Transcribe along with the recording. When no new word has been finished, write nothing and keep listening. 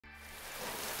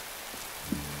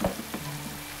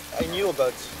knew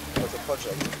about the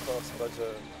project, of course, but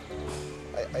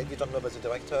I didn't know about the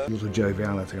director. A lot of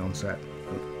joviality on set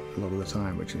a lot of the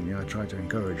time, which I try to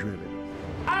encourage, really.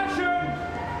 Action!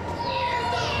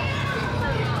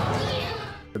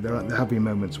 There have been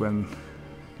moments when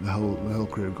the whole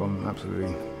crew have gone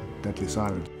absolutely deadly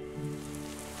silent.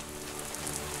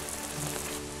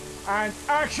 And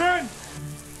action!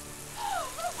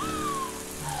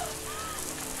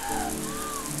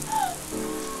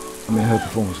 I mean, her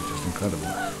performance was just incredible.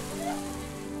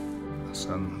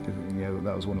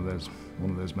 That was one of those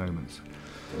moments.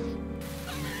 What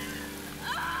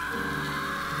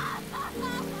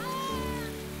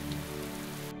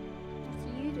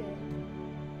are you doing?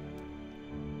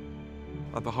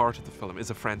 At the heart of the film is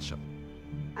a friendship.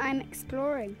 I'm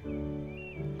exploring.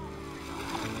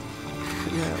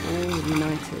 We're all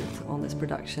united on this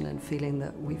production and feeling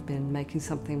that we've been making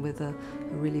something with a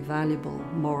really valuable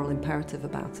moral imperative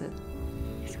about it.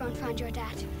 Let's go and find your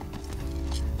dad.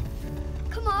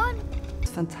 Come on!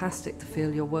 It's fantastic to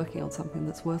feel you're working on something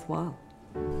that's worthwhile.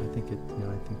 I think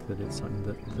that it's something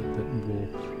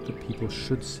that people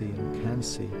should see and can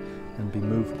see and be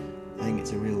moved. I think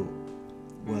it's a real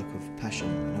work of passion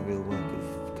and a real work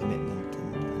of commitment.